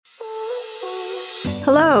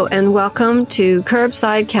Hello and welcome to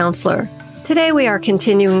Curbside Counselor. Today we are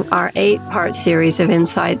continuing our 8-part series of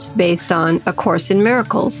insights based on A Course in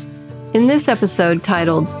Miracles. In this episode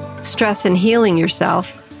titled Stress and Healing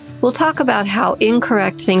Yourself, we'll talk about how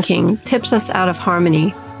incorrect thinking tips us out of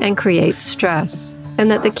harmony and creates stress,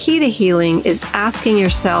 and that the key to healing is asking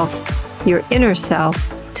yourself, your inner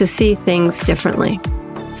self, to see things differently.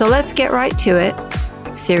 So let's get right to it.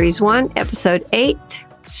 Series 1, Episode 8,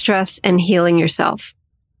 Stress and Healing Yourself.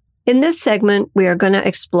 In this segment, we are going to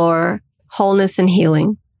explore wholeness and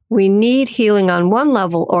healing. We need healing on one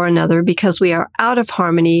level or another because we are out of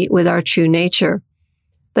harmony with our true nature.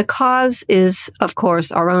 The cause is, of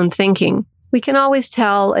course, our own thinking. We can always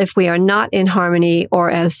tell if we are not in harmony,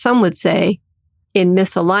 or as some would say, in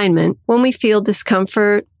misalignment, when we feel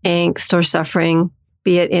discomfort, angst, or suffering,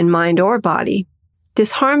 be it in mind or body.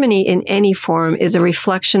 Disharmony in any form is a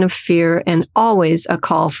reflection of fear and always a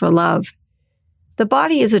call for love. The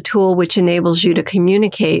body is a tool which enables you to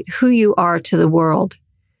communicate who you are to the world.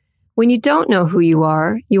 When you don't know who you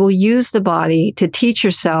are, you will use the body to teach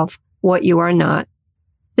yourself what you are not.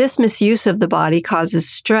 This misuse of the body causes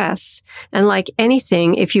stress, and like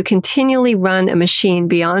anything, if you continually run a machine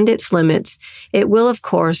beyond its limits, it will, of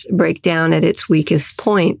course, break down at its weakest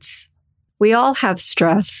points. We all have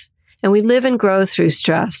stress, and we live and grow through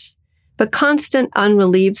stress. But constant,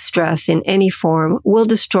 unrelieved stress in any form will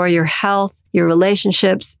destroy your health, your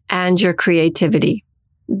relationships, and your creativity.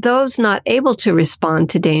 Those not able to respond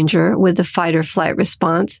to danger with the fight or flight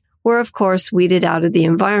response were, of course, weeded out of the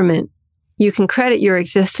environment. You can credit your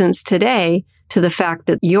existence today to the fact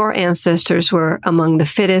that your ancestors were among the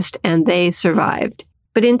fittest and they survived.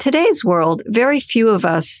 But in today's world, very few of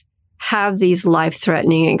us have these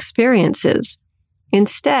life-threatening experiences.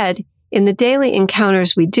 Instead, in the daily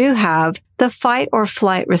encounters we do have, the fight or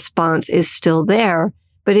flight response is still there,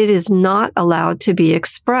 but it is not allowed to be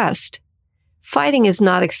expressed. Fighting is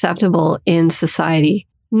not acceptable in society,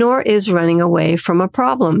 nor is running away from a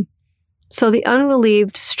problem. So the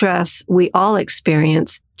unrelieved stress we all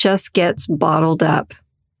experience just gets bottled up.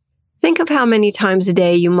 Think of how many times a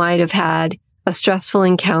day you might have had a stressful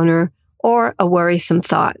encounter or a worrisome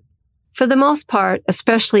thought. For the most part,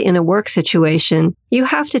 especially in a work situation, you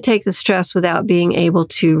have to take the stress without being able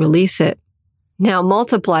to release it. Now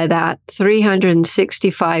multiply that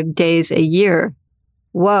 365 days a year.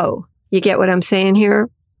 Whoa, you get what I'm saying here?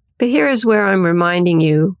 But here is where I'm reminding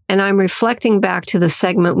you, and I'm reflecting back to the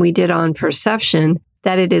segment we did on perception,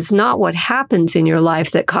 that it is not what happens in your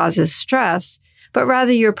life that causes stress, but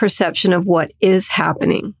rather your perception of what is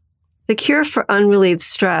happening. The cure for unrelieved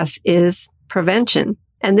stress is prevention.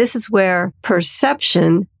 And this is where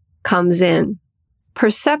perception comes in.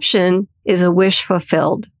 Perception is a wish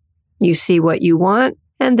fulfilled. You see what you want,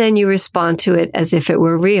 and then you respond to it as if it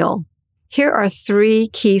were real. Here are 3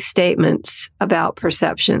 key statements about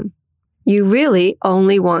perception. You really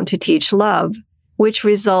only want to teach love, which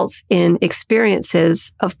results in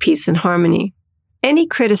experiences of peace and harmony. Any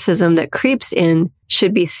criticism that creeps in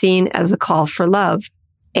should be seen as a call for love.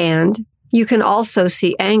 And you can also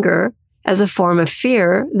see anger as a form of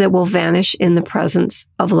fear that will vanish in the presence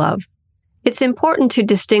of love. It's important to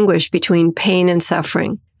distinguish between pain and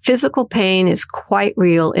suffering. Physical pain is quite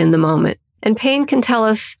real in the moment, and pain can tell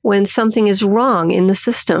us when something is wrong in the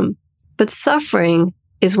system. But suffering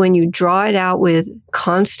is when you draw it out with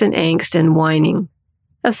constant angst and whining.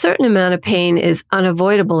 A certain amount of pain is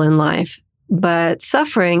unavoidable in life, but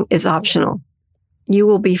suffering is optional. You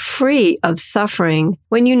will be free of suffering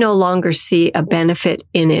when you no longer see a benefit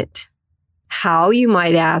in it. How, you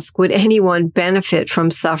might ask, would anyone benefit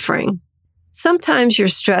from suffering? Sometimes your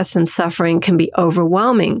stress and suffering can be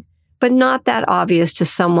overwhelming, but not that obvious to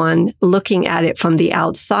someone looking at it from the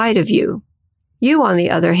outside of you. You, on the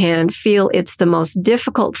other hand, feel it's the most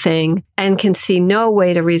difficult thing and can see no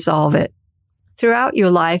way to resolve it. Throughout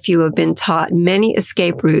your life, you have been taught many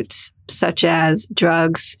escape routes, such as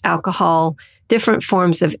drugs, alcohol, different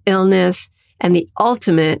forms of illness, and the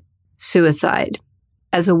ultimate, suicide,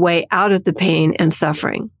 as a way out of the pain and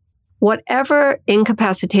suffering. Whatever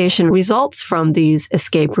incapacitation results from these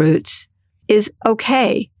escape routes is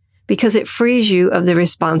okay because it frees you of the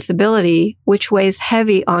responsibility which weighs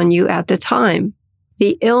heavy on you at the time.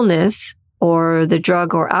 The illness or the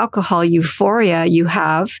drug or alcohol euphoria you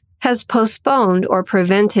have has postponed or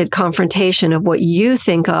prevented confrontation of what you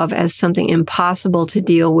think of as something impossible to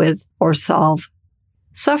deal with or solve.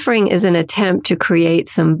 Suffering is an attempt to create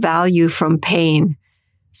some value from pain.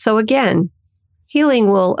 So again, healing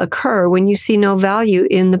will occur when you see no value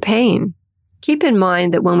in the pain. Keep in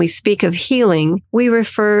mind that when we speak of healing, we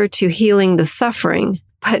refer to healing the suffering,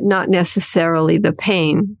 but not necessarily the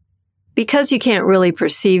pain. Because you can't really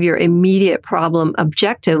perceive your immediate problem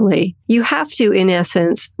objectively, you have to, in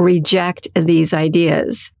essence, reject these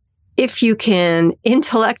ideas. If you can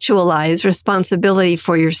intellectualize responsibility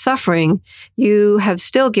for your suffering, you have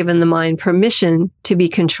still given the mind permission to be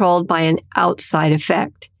controlled by an outside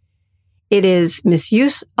effect. It is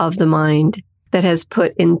misuse of the mind that has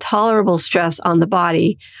put intolerable stress on the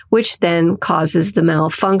body, which then causes the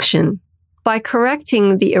malfunction. By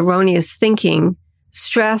correcting the erroneous thinking,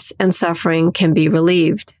 stress and suffering can be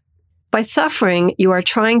relieved. By suffering, you are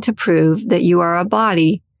trying to prove that you are a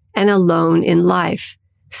body and alone in life,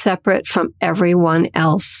 separate from everyone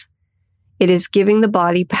else. It is giving the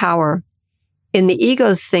body power. In the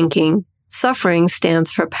ego's thinking, suffering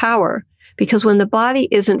stands for power, because when the body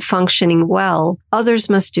isn't functioning well, others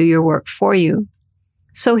must do your work for you.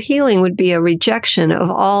 So healing would be a rejection of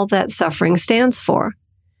all that suffering stands for.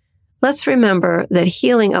 Let's remember that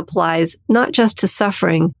healing applies not just to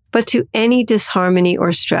suffering, but to any disharmony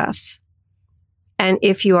or stress. And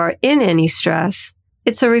if you are in any stress,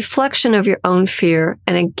 it's a reflection of your own fear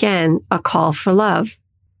and again, a call for love.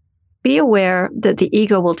 Be aware that the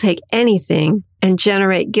ego will take anything and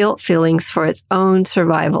generate guilt feelings for its own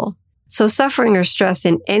survival. So suffering or stress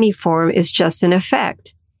in any form is just an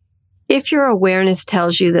effect. If your awareness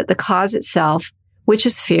tells you that the cause itself, which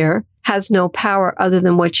is fear, has no power other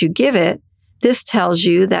than what you give it, this tells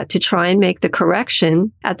you that to try and make the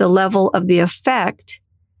correction at the level of the effect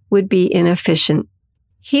would be inefficient.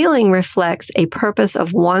 Healing reflects a purpose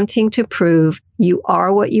of wanting to prove you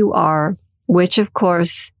are what you are, which of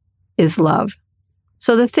course is love.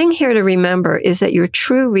 So the thing here to remember is that your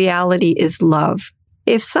true reality is love.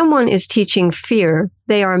 If someone is teaching fear,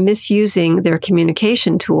 they are misusing their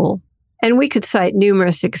communication tool. And we could cite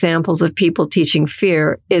numerous examples of people teaching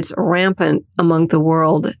fear. It's rampant among the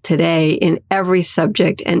world today in every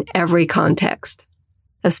subject and every context,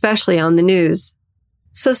 especially on the news.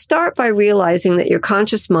 So start by realizing that your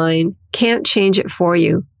conscious mind can't change it for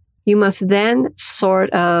you. You must then sort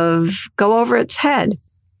of go over its head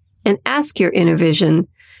and ask your inner vision,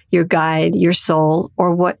 your guide, your soul,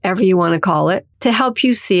 or whatever you want to call it, to help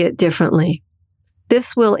you see it differently.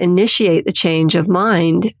 This will initiate the change of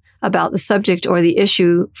mind about the subject or the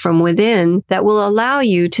issue from within that will allow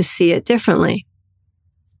you to see it differently.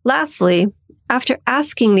 Lastly, after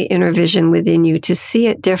asking the inner vision within you to see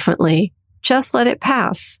it differently, just let it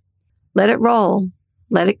pass. Let it roll.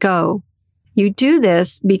 Let it go. You do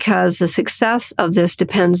this because the success of this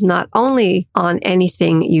depends not only on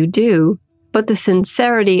anything you do, but the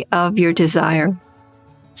sincerity of your desire.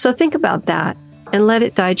 So think about that and let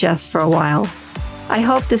it digest for a while. I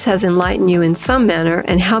hope this has enlightened you in some manner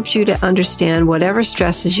and helped you to understand whatever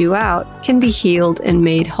stresses you out can be healed and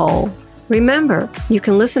made whole. Remember, you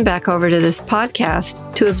can listen back over to this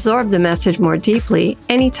podcast to absorb the message more deeply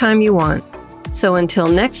anytime you want. So until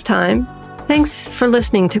next time, thanks for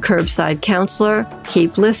listening to Curbside Counselor.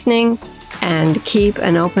 Keep listening and keep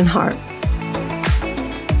an open heart.